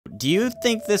Do you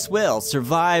think this will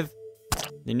survive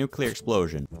the nuclear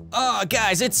explosion? Oh,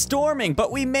 guys, it's storming,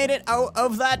 but we made it out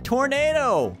of that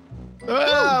tornado.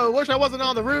 Oh, wish I wasn't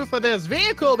on the roof of this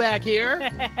vehicle back here.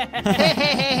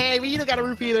 Hey, we don't got a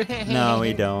roof either. No,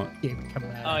 we don't.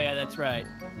 Oh, yeah, that's right.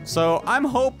 So I'm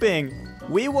hoping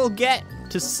we will get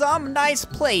to some nice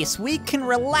place we can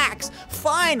relax,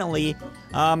 finally.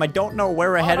 I don't know where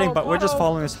we're heading, but we're just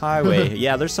following this highway.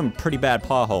 Yeah, there's some pretty bad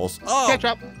potholes. Oh,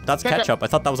 Ketchup. That's ketchup. I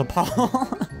thought that was a pothole.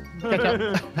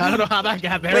 Ketchup. I don't know how that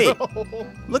got there. Wait,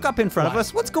 look up in front of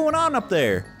us. What's going on up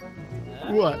there?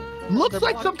 What? Looks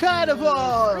like some kind of,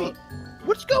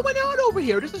 what's going on over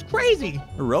here? This is crazy.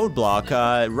 A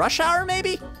roadblock, rush hour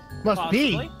maybe? Must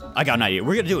be. I got an idea.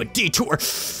 We're gonna do a detour.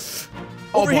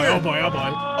 Oh boy, here. oh boy, oh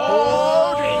boy.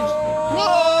 Oh, jeez.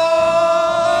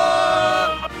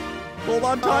 Hold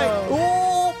on tight.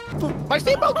 Oh. My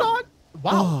seatbelt's on.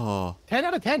 Wow. Oh. 10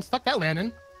 out of 10. Stuck that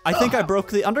landing. I think I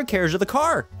broke the undercarriage of the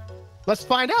car. Let's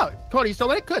find out. Cody, you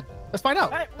still in it? Good. Let's find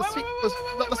out. Hey,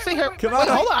 Let's see here. Come on.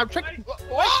 Hold on. I'm checking.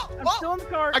 I'm still in the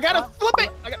car. I gotta flip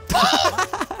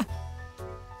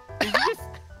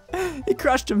it. He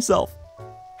crushed himself.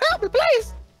 Help me,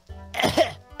 please.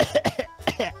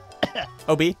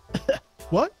 OB,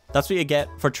 What? that's what you get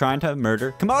for trying to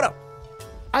murder Komodo.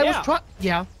 I was trying.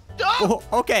 Yeah. Oh,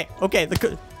 okay.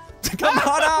 The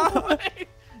Komodo.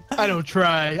 I don't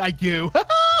try. I do.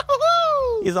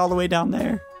 He's all the way down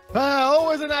there.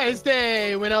 Always a nice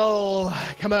day when old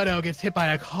Komodo gets hit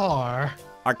by a car.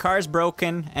 Our car's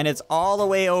broken, and it's all the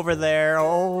way over there.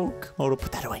 Oh, Komodo,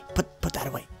 put that away. Put that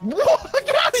away.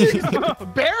 Get out of here,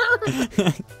 bear!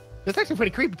 That's actually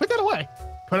pretty creepy. Put that away.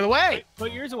 Put it away.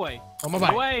 Put yours away. Oh my Put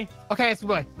god. away. Okay, it's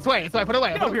away. It's away. It's away. Put it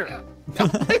away. Put it here.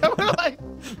 Put it away.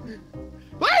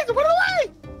 Please, put it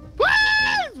away.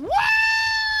 Please. What?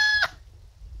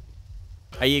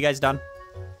 Are you guys done?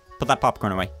 Put that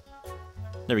popcorn away.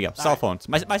 There we go. Cell phones.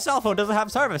 My cell phone doesn't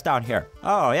have service down here.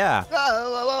 Oh, yeah.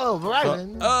 Oh,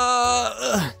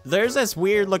 Verizon. There's this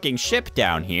weird looking ship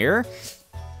down here.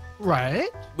 Right.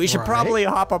 We should probably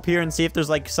hop up here and see if there's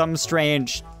like some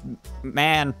strange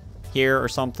man here or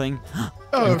something.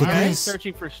 Look at this.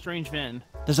 Searching for strange men.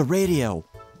 There's a radio.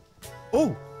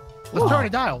 Oh, let's turn a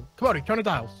dial. Come on, turn the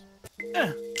dials.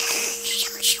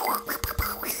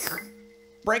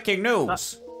 Breaking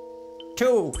news.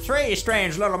 3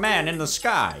 strange little men in the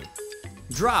sky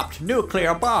dropped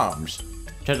nuclear bombs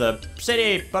to the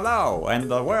city below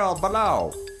and the world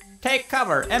below. Take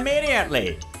cover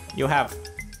immediately. You have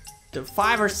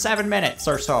 5 or 7 minutes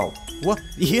or so. What?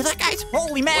 You hear that, guys?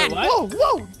 Holy man! Wait,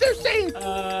 whoa! They're saying.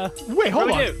 Wait, hold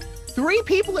on. 3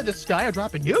 people in the sky are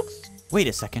dropping nukes? Wait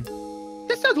a second.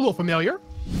 This sounds a little familiar.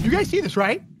 You guys see this,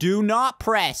 right? Do not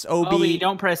press, OB. Obi,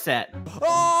 don't press that.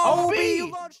 Oh,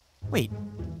 OB! Wait.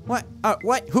 What?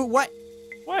 What? Who? What?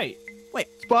 Wait.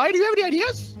 Spy, do you have any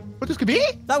ideas what this could be?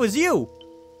 That was you.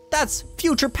 That's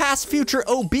future past future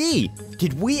OB.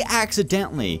 Did we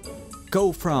accidentally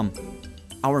go from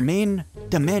our main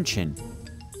dimension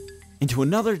into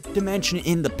another dimension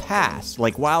in the past,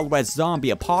 like Wild West Zombie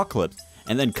Apocalypse,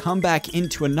 and then come back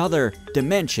into another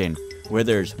dimension where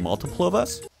there's multiple of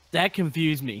us? That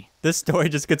confused me. This story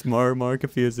just gets more and more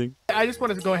confusing. I just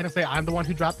wanted to go ahead and say I'm the one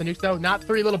who dropped the nukes, though, not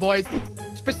 3 little boys,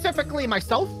 specifically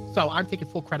myself. So I'm taking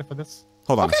full credit for this.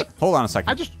 Hold on. Hold on a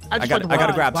second. I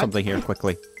gotta grab something here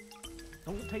quickly.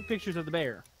 Don't take pictures of the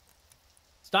bear.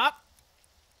 Stop.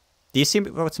 Do you see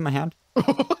what's in my hand?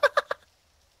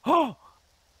 Oh,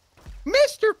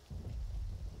 Mr.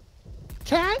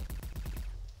 Cat?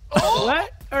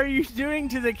 what are you doing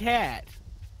to the cat?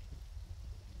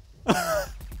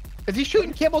 Is he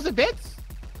shooting kibbles and bits?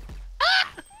 Ah!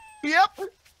 Yep.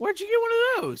 Where'd you get one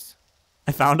of those?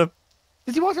 I found him.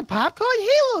 Does he want some popcorn?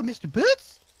 Hello, Mr.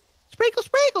 Boots. Sprinkle,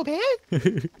 sprinkle,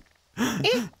 man.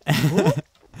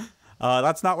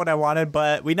 That's not what I wanted,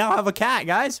 but we now have a cat,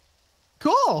 guys.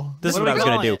 Cool. This is what I was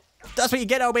gonna do. That's what you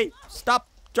get, Obi. Stop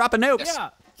dropping nukes. Yeah.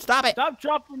 Stop it. Stop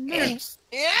dropping nukes.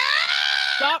 Yeah.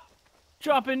 Stop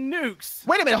dropping nukes.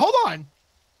 Wait a minute. Hold on.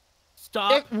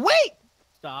 Stop. Wait.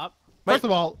 Stop. First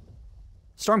of all,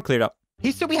 Storm cleared up.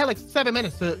 he said we had like 7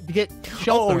 minutes to get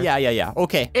shelter. Oh, yeah.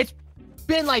 Okay. It's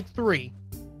been like 3.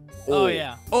 Oh,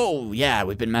 yeah. Oh, yeah,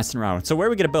 we've been messing around. So where are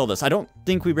we gonna build this? I don't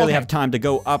think we really have time to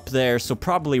go up there, so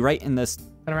probably right in this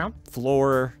Turn around.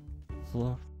 floor.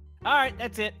 All right,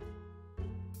 that's it.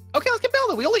 Okay, let's get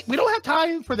building. We don't have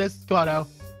time for this, Komodo.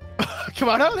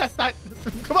 Komodo, that's not.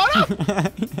 Komodo.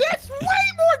 That's way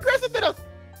more aggressive than a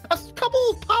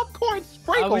couple popcorn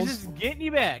sprinkles. I was just getting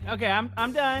you back. Okay,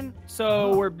 I'm done.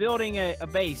 So we're building a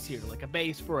base here, like a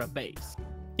base for a base.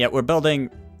 Yeah, we're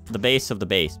building the base of the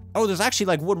base. Oh, there's actually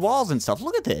like wood walls and stuff.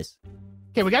 Look at this.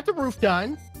 Okay, we got the roof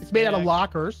done. It's made out of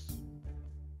lockers.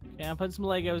 Yeah, I'm putting some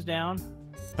Legos down.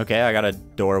 Okay, I got a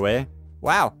doorway.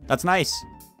 Wow, that's nice.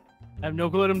 I have no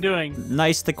clue what I'm doing.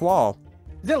 Nice thick wall.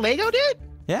 Is it Lego, dude?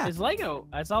 Yeah. It's Lego.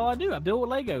 That's all I do. I build with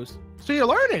Legos. So you're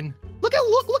learning. Look at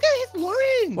his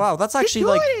learning. Wow, that's actually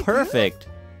like perfect.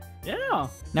 Yeah.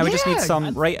 Now we just need Yeah,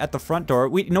 some right at the front door.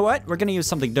 You know what? We're gonna use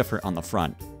something different on the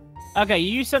front. Okay,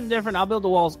 you use something different. I'll build the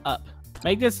walls up.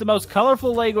 Make this the most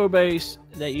colorful Lego base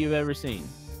that you've ever seen.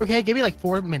 Okay, give me like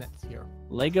 4 minutes here.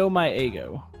 Lego my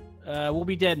ego. We'll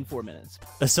be dead in 4 minutes.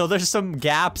 So there's some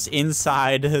gaps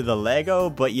inside the Lego,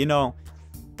 but you know,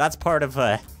 that's part of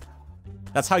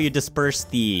that's how you disperse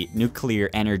the nuclear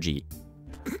energy.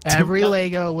 Every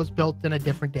Lego was built in a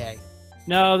different day.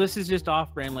 No, this is just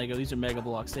off-brand Lego. These are Mega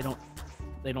Blocks. They don't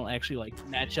actually like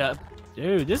match up.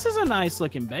 Dude, this is a nice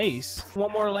looking base.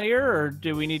 One more layer, or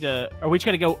do we need to? Are we just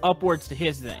gonna go upwards to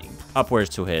his thing? Upwards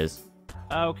to his.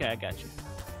 Okay, I got you.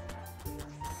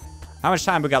 How much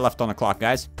time we got left on the clock,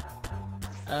 guys?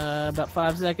 About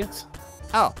 5 seconds.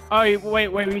 Oh. Oh, wait.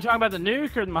 Were you talking about the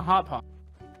nuke or my hot pot?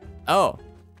 Oh.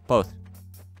 Both.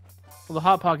 Well, the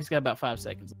hot pocket's got about 5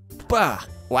 seconds. Bah.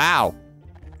 Wow.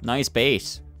 Nice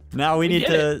base. Now we need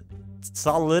to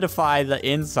solidify the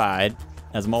inside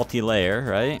as multi-layer,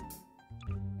 right?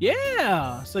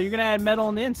 Yeah. So you're gonna add metal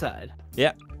on the inside.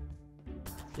 Yep.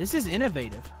 This is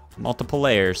innovative. Multiple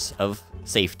layers of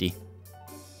safety.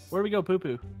 Where do we go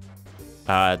poo-poo?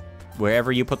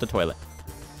 Wherever you put the toilet.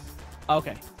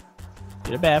 Okay.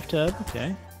 Get a bathtub.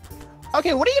 Okay.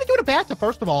 Okay, what are you gonna do in a bathtub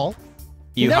first of all?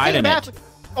 You hide in it.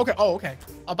 Okay. Oh, okay.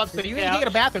 I'm about to say you ain't get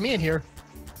a bath with me in here.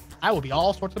 I will be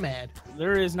all sorts of mad.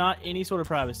 There is not any sort of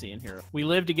privacy in here. We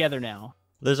live together now.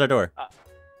 There's our door.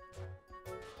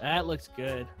 That looks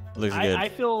good. Looks good. I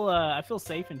feel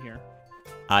safe in here.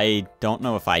 I don't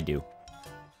know if I do.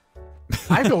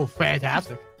 I feel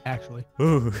fantastic, actually.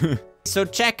 Ooh. So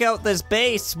check out this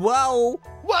base. Whoa.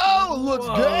 Whoa, looks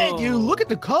good, dude. Look at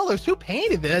the colors. Who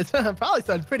painted this? Probably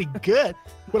sounds pretty good.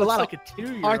 With a lot like of a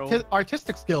 2-year-old.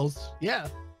 artistic skills. Yeah.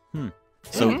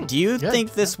 So do you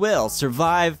think this will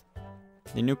survive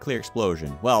the nuclear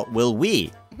explosion? Well, will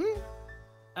we?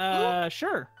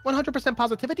 Sure. 100%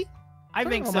 positivity? I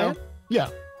think so. Man. Yeah.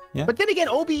 Yeah. But then again,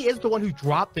 Obi is the one who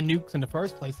dropped the nukes in the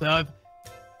first place. So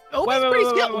Obi's Wait, pretty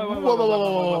wait, skilled. wait, wait, Whoa, wait, whoa, wait,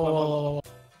 whoa,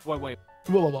 whoa, Wait.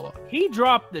 whoa, whoa, whoa. He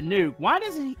dropped the nuke. Why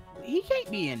doesn't he can't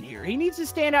be in here. He needs to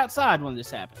stand outside when this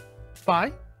happens.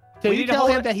 Fine. So We you need to tell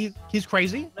hold him that he's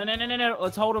crazy? No.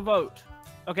 Let's hold a vote.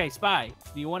 Okay, Spy,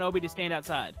 do you want Obi to stand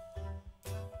outside?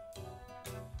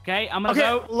 Okay, I'm gonna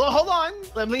vote. Hold on.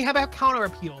 Let me have a counter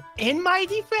appeal. In my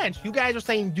defense, you guys are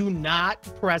saying do not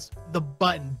press the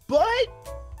button, but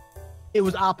it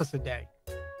was opposite day.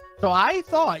 So I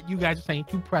thought you guys were saying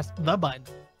to press the button.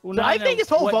 Well, So I think his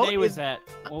whole what vote day was is- that?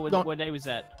 What day was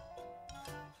that?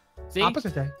 See,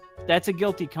 Opposite day. that's a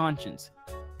guilty conscience.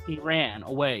 He ran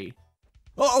away.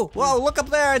 Oh, whoa, look up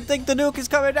there. I think the nuke is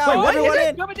coming down. Wait, what? Everyone Is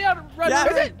in. Coming down. Run, Yeah,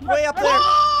 run, way up there.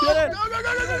 Get in.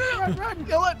 No.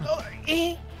 Kill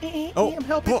it. Oh, I'm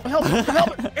helping. Get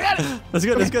at it. That's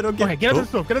good, that's good. Okay. Okay, get out of the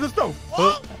stove. Get out of the stove.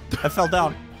 Oh, I fell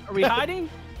down. Are we hiding?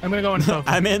 I'm gonna go in the stove.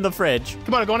 I'm in the fridge.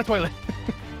 Come on, go in the toilet.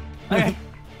 Okay.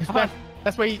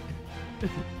 That's where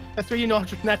you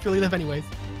naturally live anyways.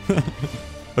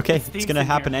 Okay, Steve's it's gonna in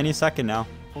happen here. any second now.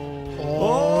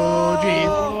 Oh, jeez.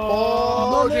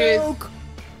 Oh, jeez. Nuke.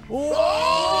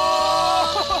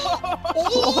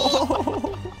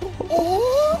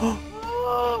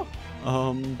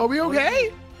 Are we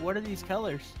okay? What are these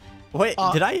colors? Wait,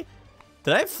 did I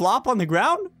flop on the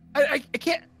ground? I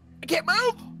can't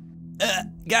move.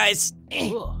 Guys,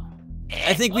 Ugh.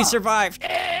 I think we survived.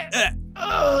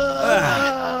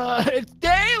 It's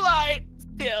daylight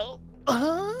still.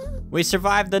 We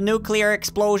survived the nuclear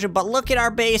explosion, but look at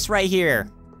our base right here.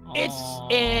 It's Aw.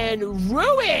 in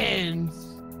ruins.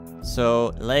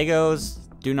 So, Legos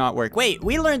do not work. Wait,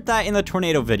 we learned that in the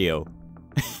tornado video.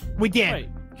 We did. Wait.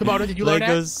 Komodo, did you learn that?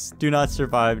 Legos do not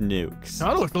survive nukes.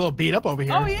 No, it looks a little beat up over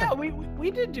here. Oh yeah,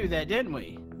 we did do that, didn't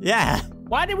we? Yeah,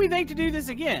 Why did we think to do this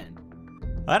again?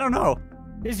 I don't know.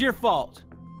 It's your fault.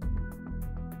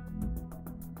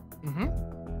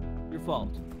 Mm-hmm. Your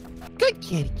fault. Good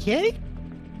kitty.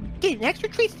 Getting extra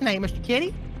treats tonight, Mr.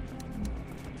 Kitty.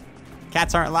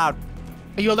 Cats aren't allowed.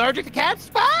 Are you allergic to cats,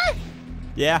 Spy?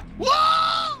 Yeah,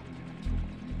 Whoa!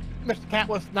 Mr. Cat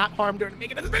was not harmed during the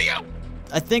making of this video.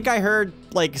 I think I heard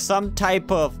like some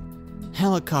type of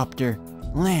helicopter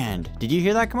land. Did you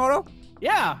hear that, Komodo?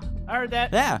 Yeah, I heard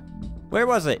that. Yeah. Where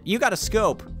was it? You got a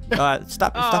scope.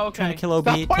 Stop Oh, trying okay. to kill OB.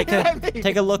 Stop pointing at me.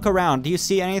 Take a look around. Do you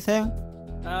see anything?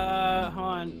 Hold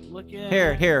on. Look at.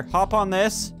 Here. Hop on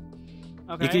this.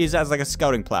 Okay. You can use that as like a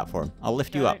scouting platform. I'll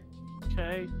lift you up.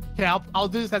 Okay. Okay, I'll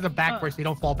do this as a back brace so you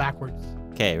don't fall backwards.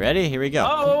 Okay, ready? Here we go.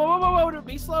 Oh, whoa.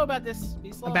 Be slow about this.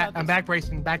 Be slow about I'm this. back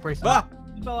bracing, back bracing. Ah!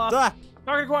 You fell off. Ah!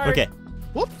 Target acquired. Okay.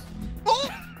 Whoops. Oh!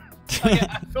 Okay,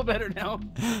 I feel better now. Got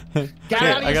Here, it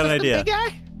out of I your got an system, idea. big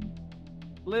guy?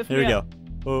 Lift Here we me go. up.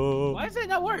 Oh. Why does it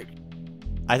not work?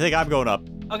 I think I'm going up.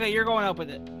 Okay, you're going up with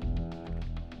it.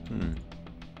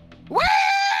 Woo!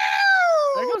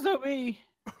 There goes OB.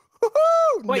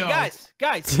 Woo-hoo! Wait, No. guys.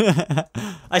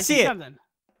 I see it. Something.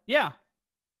 Yeah.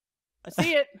 I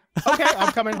see it. Okay,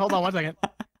 I'm coming. Hold on 1 second.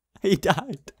 He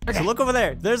died. Okay. So look over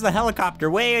there. There's the helicopter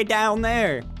way down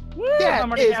there. Woo, Yeah, I'm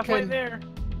already it's halfway there.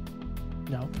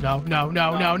 No. I'm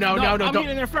Don't.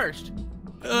 getting there first.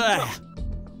 Ugh.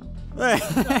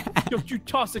 Don't you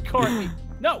toss a car at me.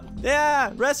 No.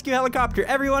 Yeah, rescue helicopter.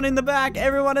 Everyone in the back.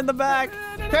 Everyone in the back.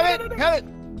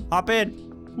 Kevin. Hop in.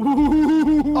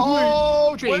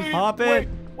 Oh, geez. Wait, Hop in.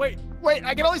 Wait. Wait,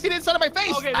 I can only see the inside of my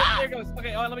face. Okay, Ah! there it goes.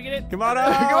 Okay, let me get it. Come on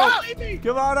Come up. on.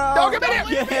 Come on up. Don't come in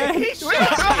here. Yeah. He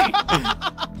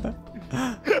shot me.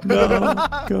 No.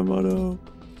 Come on up.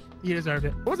 You deserved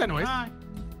it. What was that noise?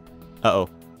 Uh-oh.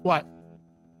 What?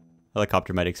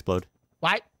 Helicopter might explode.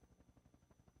 What?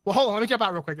 Well, hold on. Let me jump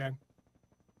out real quick then.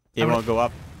 It won't go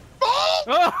up.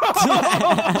 Oh!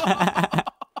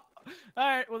 All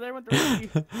right, well, there went the rescue.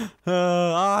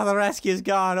 Oh, the rescue's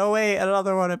gone. Oh, wait,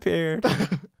 another one appeared.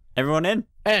 Everyone in?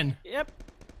 N. Yep.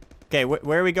 Okay,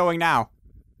 where are we going now?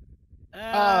 Where's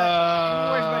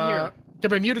my here? The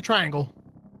Bermuda Triangle.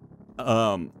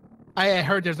 I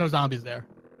heard there's no zombies there.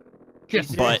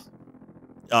 Just But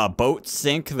boats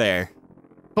sink there.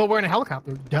 But we're in a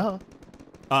helicopter. Duh.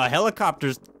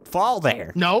 Helicopters fall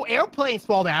there. No, airplanes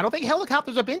fall down. I don't think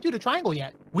helicopters have been to the triangle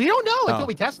yet. We don't know until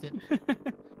we test it.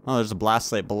 Oh, there's a blast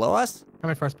slate below us. I'm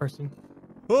in first person.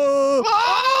 Oh!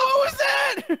 Oh, what was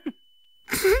that?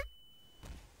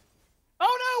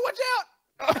 Oh no! Watch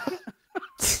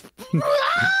out!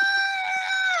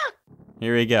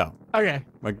 Here we go. Okay.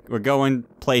 We're going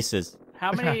places.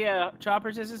 How many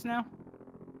choppers is this now?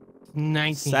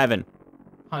 19. 7.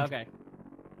 Okay.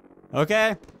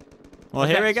 Okay. Well,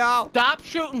 here we go. Stop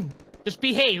shooting. Just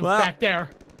behave Well, back there.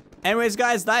 Anyways,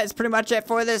 guys, that is pretty much it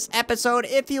for this episode.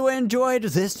 If you enjoyed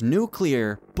this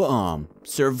nuclear bomb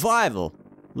survival,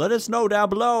 let us know down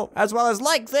below, as well as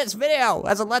like this video,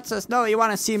 as it lets us know you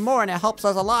want to see more, and it helps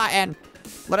us a lot, and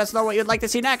let us know what you'd like to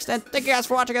see next. And thank you guys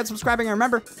for watching and subscribing, and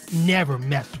remember, Never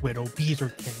mess with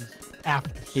Obeezerkins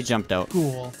after he jumped out.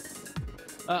 school.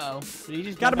 Uh-oh. Did he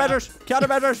just jump out? Countermeasures!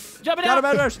 Countermeasures! Jump it out!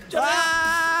 Countermeasures! Jump it out!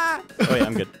 Ah! Oh, yeah,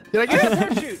 I'm good. Did I get it?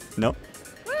 Parachute! Nope.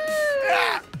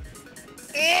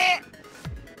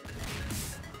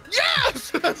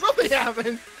 Yes! Something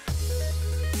happened.